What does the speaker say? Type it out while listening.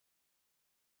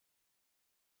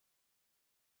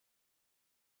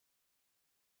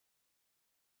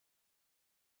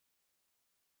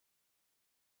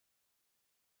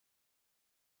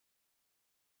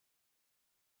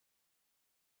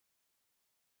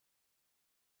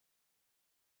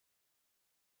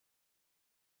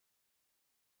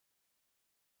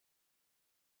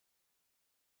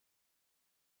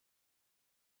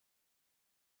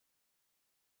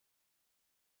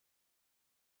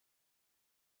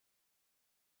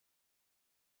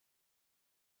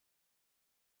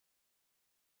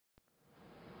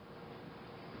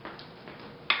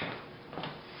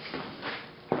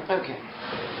Okay.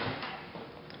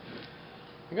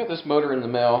 I got this motor in the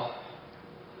mail,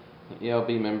 an ELB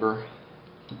member,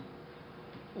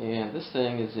 and this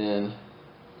thing is in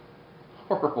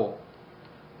horrible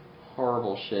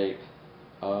shape.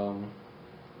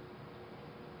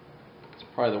 It's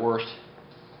probably the worst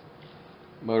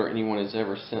motor anyone has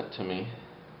ever sent to me.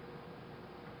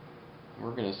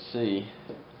 We're going to see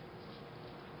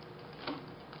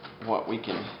what we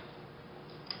can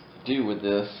do with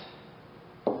this.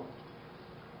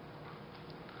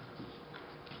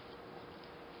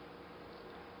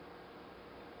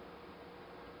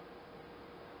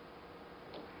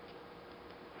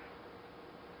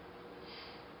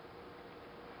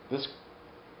 This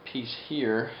piece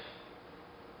here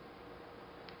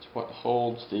is what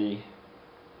holds the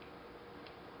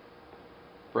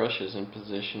brushes in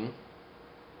position.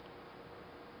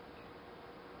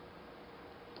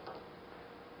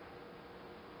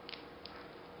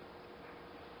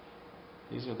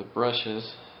 These are the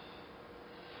brushes.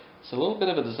 It's a little bit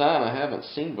of a design I haven't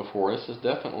seen before. This is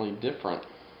definitely different.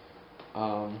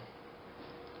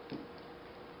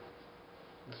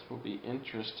 This will be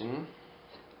interesting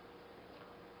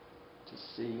to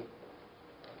see.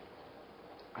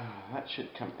 That should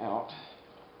come out.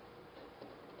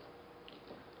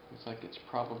 Looks like it's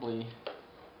probably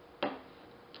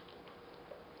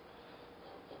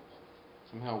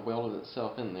somehow welded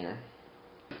itself in there.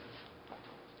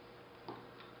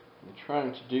 What I'm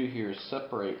trying to do here is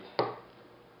separate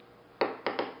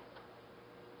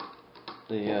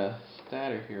the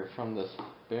stator here from this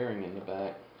bearing in the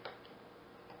back.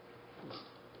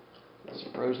 It's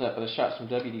frozen up, but I shot some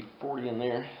WD-40 in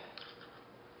there.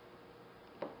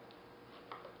 I'm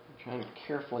trying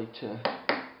carefully to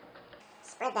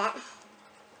spread that.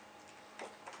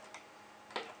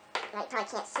 Now you probably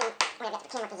can't see when I get the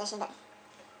camera position, but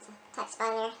it's a tight spot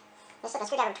in there. Just slip a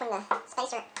screwdriver between the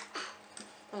spacer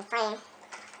and the frame.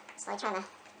 Slowly trying to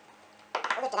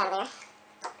lift it out of there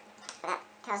without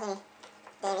causing any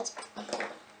damage.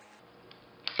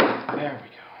 There we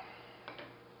go.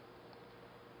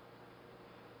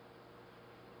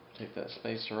 Take that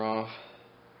spacer off.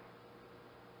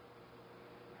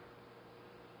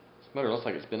 This motor looks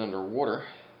like it's been underwater.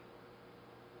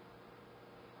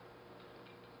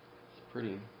 It's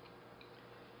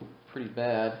pretty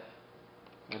bad.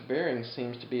 The bearing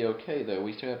seems to be okay though.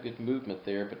 We still have good movement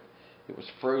there, but it was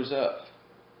froze up,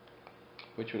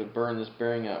 which would have burned this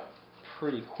bearing out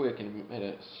pretty quick and made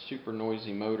a super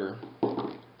noisy motor.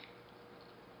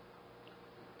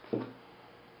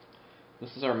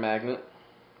 This is our magnet.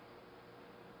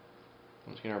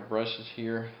 Let's get our brushes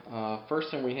here. First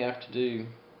thing we have to do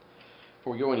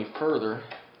before we go any further,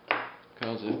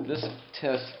 because if this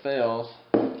test fails,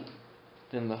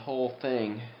 then the whole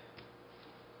thing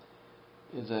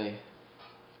is a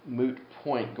moot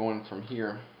point going from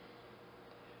here.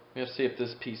 We have to see if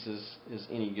this piece is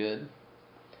any good.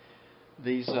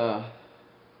 These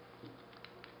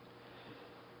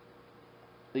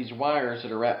wires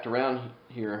that are wrapped around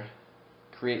here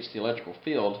creates the electrical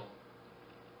field.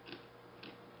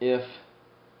 If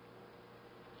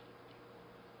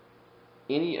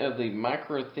any of the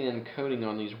micro thin coating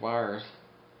on these wires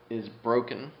is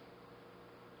broken,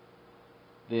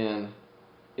 then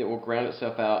it will ground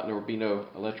itself out and there will be no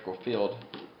electrical field.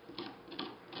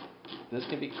 This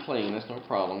can be clean, that's no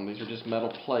problem. These are just metal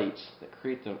plates that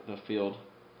create the field.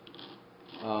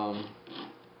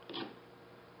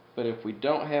 But if we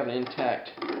don't have an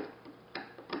intact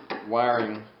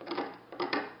wiring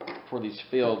for these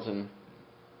fields, and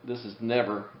this is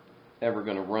never ever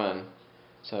going to run.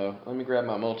 So let me grab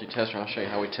my multi-tester and I'll show you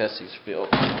how we test these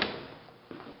fields.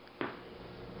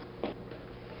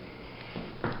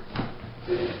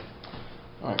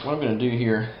 Alright, what I'm going to do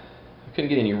here, I couldn't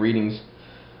get any readings.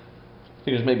 I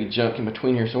think there's maybe junk in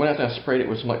between here, so when after I sprayed it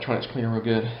with some electronics cleaner real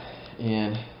good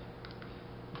and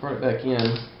brought it back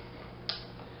in,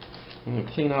 I'm going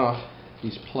to clean off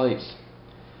these plates.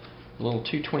 A little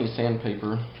 220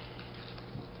 sandpaper.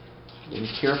 Be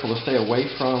careful to stay away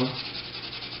from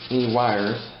any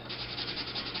wires.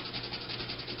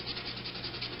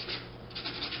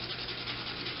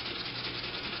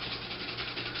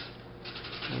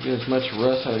 I'll get as much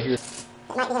rust out of here.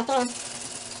 Might be interfering,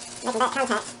 making bad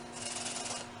contact.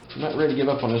 I'm not ready to give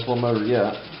up on this little motor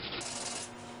yet.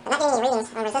 I'm not getting any readings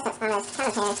on resistance on those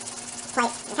commutator plates.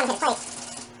 The commutator plate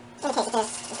indicates that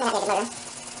this may not be a good motor,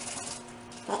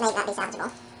 but it may not be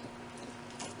salvageable.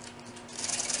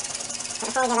 So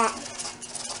before we give up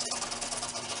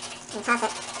and toss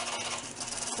it,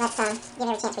 let's give it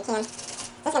every chance we can. This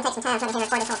is going to take some time so we can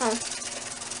record this whole thing.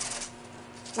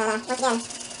 But once again,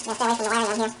 you got to stay away from the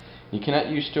wiring on here. You cannot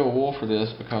use steel wool for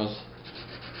this because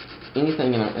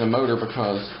anything in a motor,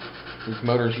 because these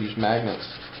motors use magnets,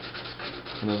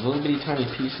 and those little bitty tiny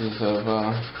pieces of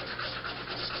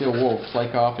steel wool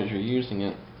flake off as you're using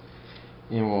it,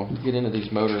 and will get into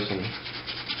these motors and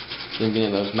then get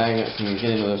into those magnets and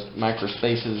get into those micro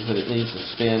spaces that it needs to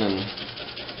spin and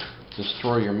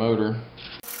destroy your motor.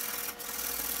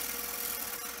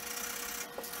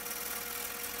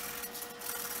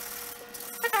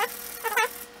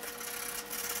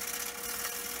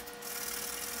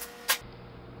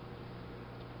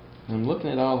 I'm looking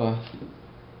at all the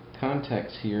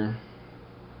contacts here.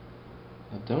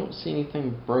 I don't see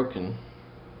anything broken,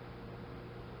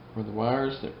 or the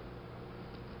wires that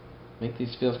make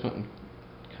these fields come in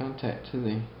contact to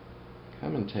the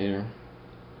commutator.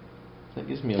 That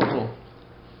gives me a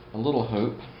little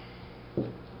hope.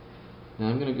 Now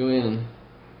I'm going to go in and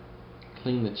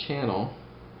clean the channel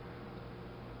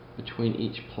between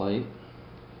each plate.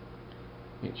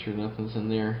 Make sure nothing's in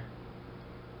there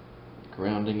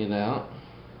grounding it out.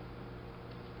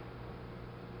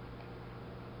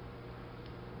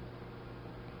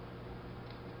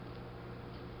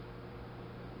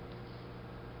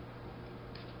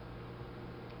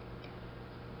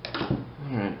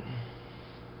 Alright,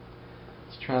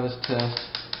 let's try this test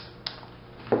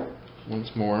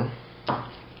once more.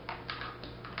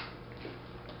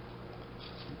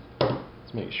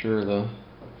 Let's make sure the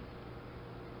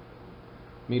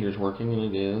meter's working,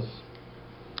 and it is.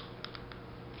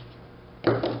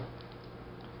 Alright,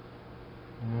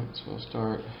 so we'll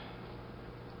start.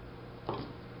 I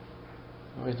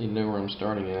always need to know where I'm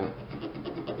starting at.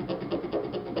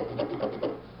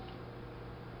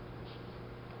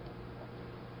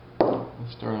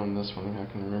 Let's start on this one.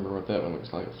 I can remember what that one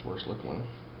looks like. It's the worst looking one.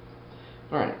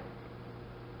 Alright,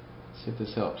 let's see if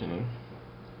this helped any.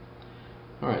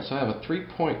 Alright, so I have a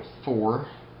 3.4.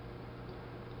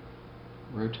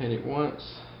 Rotate it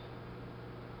once.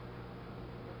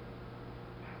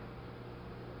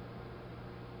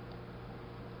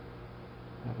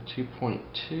 I have a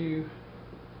 2.2.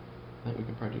 I think we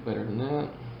can probably do better than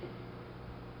that.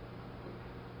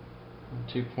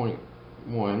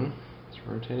 2.1. Let's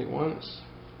rotate it once.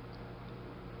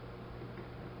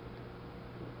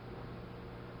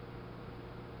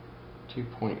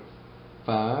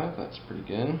 .5. That's pretty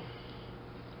good.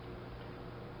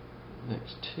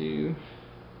 Next 2.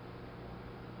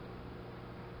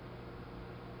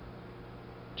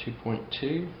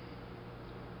 2.2.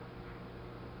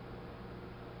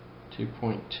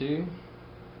 2.2.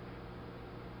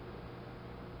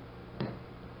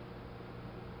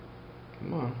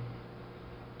 Come on.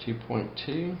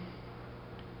 2.2.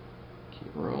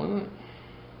 Keep rolling it.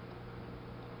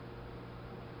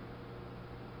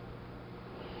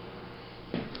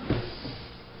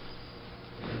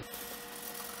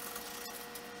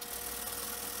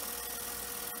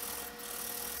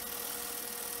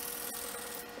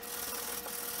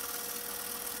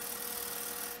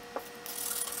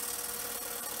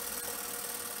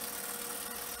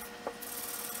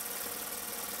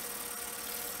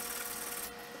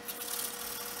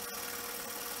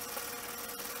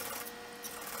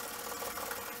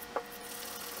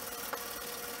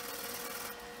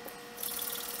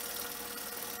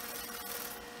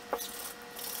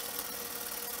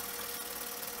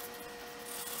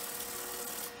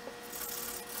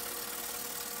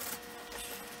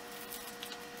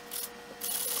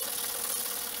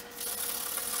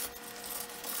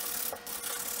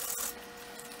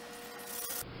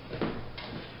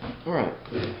 Alright,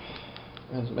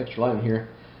 there's some extra light in here.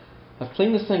 I've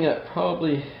cleaned this thing up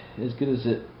probably as good as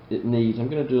it needs. I'm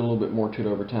going to do a little bit more to it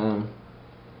over time.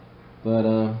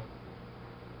 But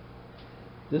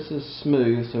this is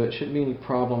smooth, so it shouldn't be any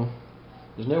problem.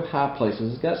 There's no high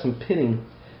places. It's got some pitting.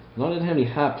 As long as it doesn't have any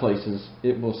high places,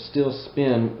 it will still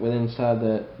spin within inside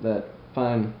that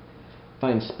fine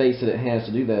space that it has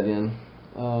to do that in.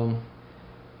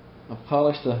 I've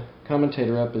polished the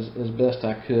commutator up as best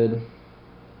I could.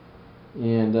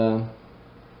 And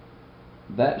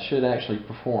that should actually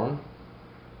perform.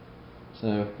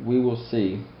 So we will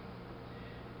see.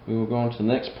 We will go on to the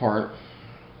next part,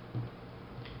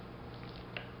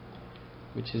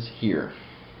 which is here.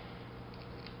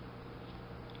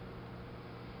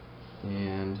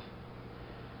 And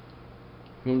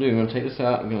what I'm doing, I'm going to take this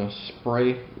out. I'm going to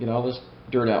spray, get all this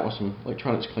dirt out with some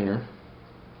electronics cleaner.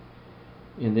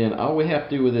 And then all we have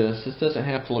to do with this doesn't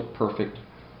have to look perfect.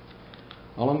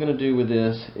 All I'm going to do with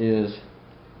this is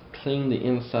clean the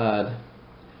inside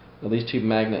of these two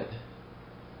magnet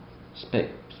space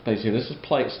here. This is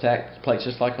plate stacked plates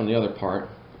just like on the other part.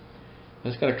 I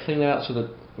just got to clean it out so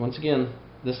that once again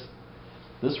this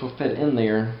will fit in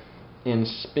there and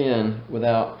spin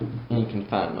without any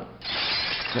confinement.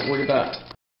 Don't worry about it.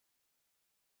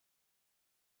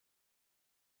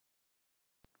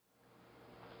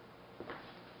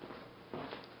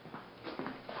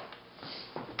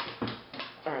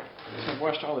 Alright, so I've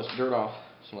washed all this dirt off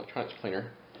some electronics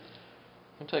cleaner.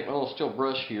 I'm going to take my little steel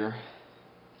brush here,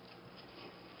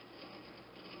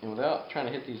 and without trying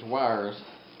to hit these wires,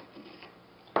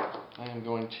 I am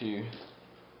going to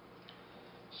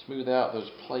smooth out those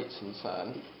plates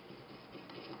inside.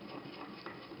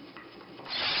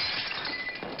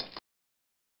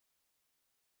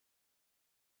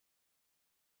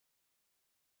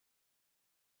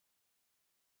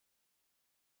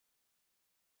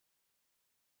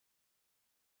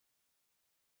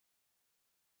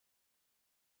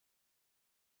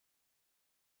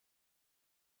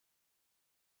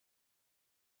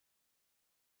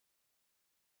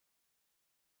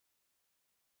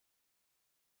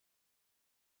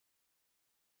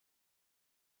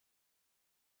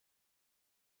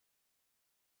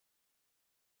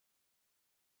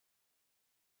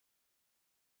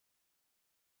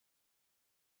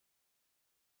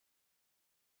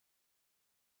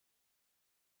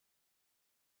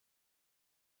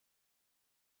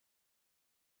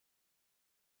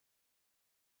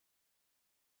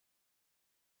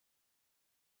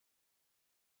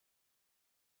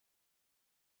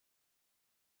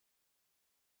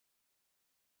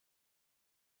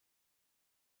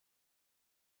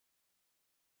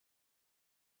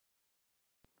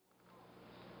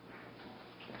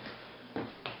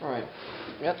 Alright,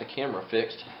 we got the camera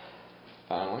fixed,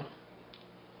 finally.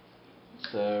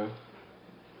 So,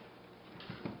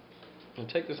 I'm going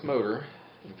to take this motor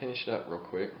and finish it up real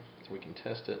quick so we can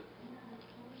test it.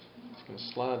 Just going to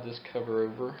slide this cover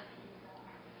over,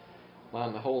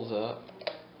 line the holes up.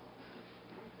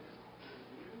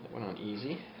 That went on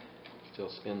easy,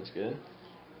 still spins good.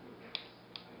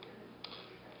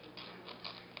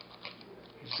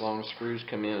 These long screws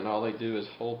come in and all they do is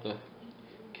hold the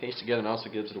case together, and also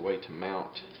gives it a way to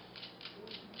mount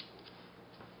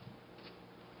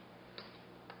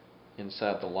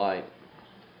inside the light.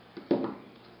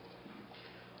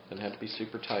 Doesn't have to be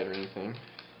super tight or anything.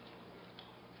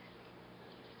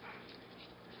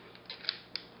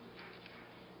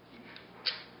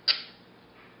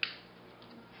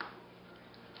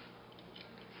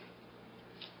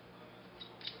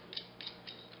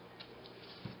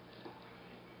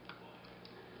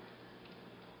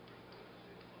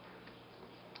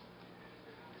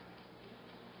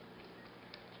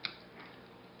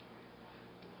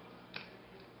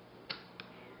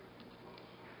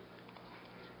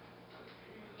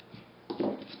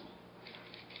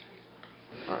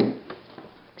 Alright,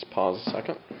 let's pause a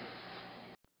second.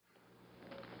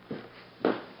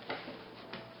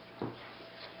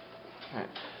 Alright,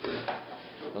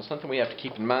 well, something we have to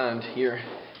keep in mind here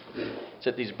is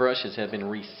that these brushes have been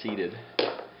reseated,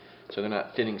 so they're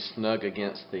not fitting snug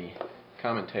against the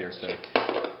commutator. So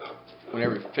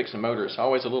whenever you fix a motor, it's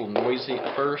always a little noisy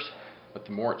at first, but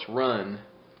the more it's run,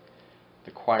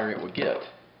 the quieter it will get.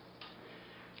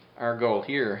 Our goal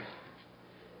here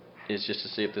is just to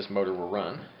see if this motor will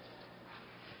run.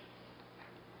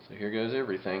 So here goes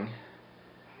everything.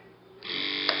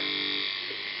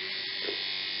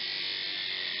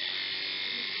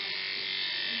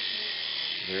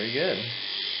 Very good.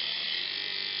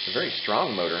 It's a very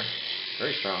strong motor.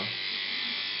 Very strong.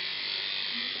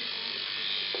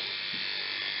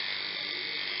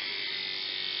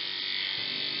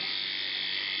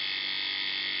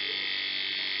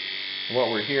 What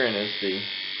we're hearing is the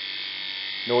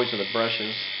noise of the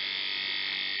brushes,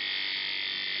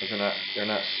 because they're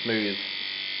not smooth.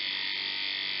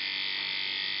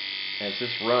 As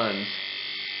this runs,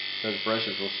 those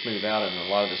brushes will smooth out and a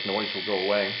lot of this noise will go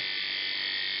away.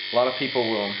 A lot of people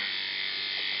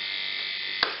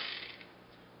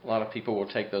will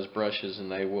take those brushes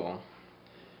and they will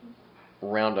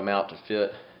round them out to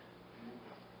fit.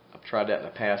 I've tried that in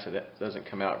the past, and it doesn't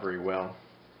come out very well.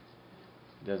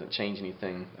 It doesn't change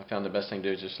anything. I found the best thing to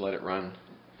do is just let it run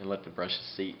and let the brushes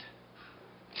seat.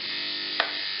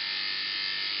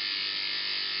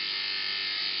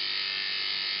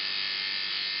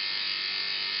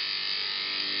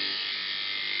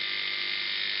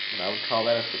 And I would call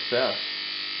that a success.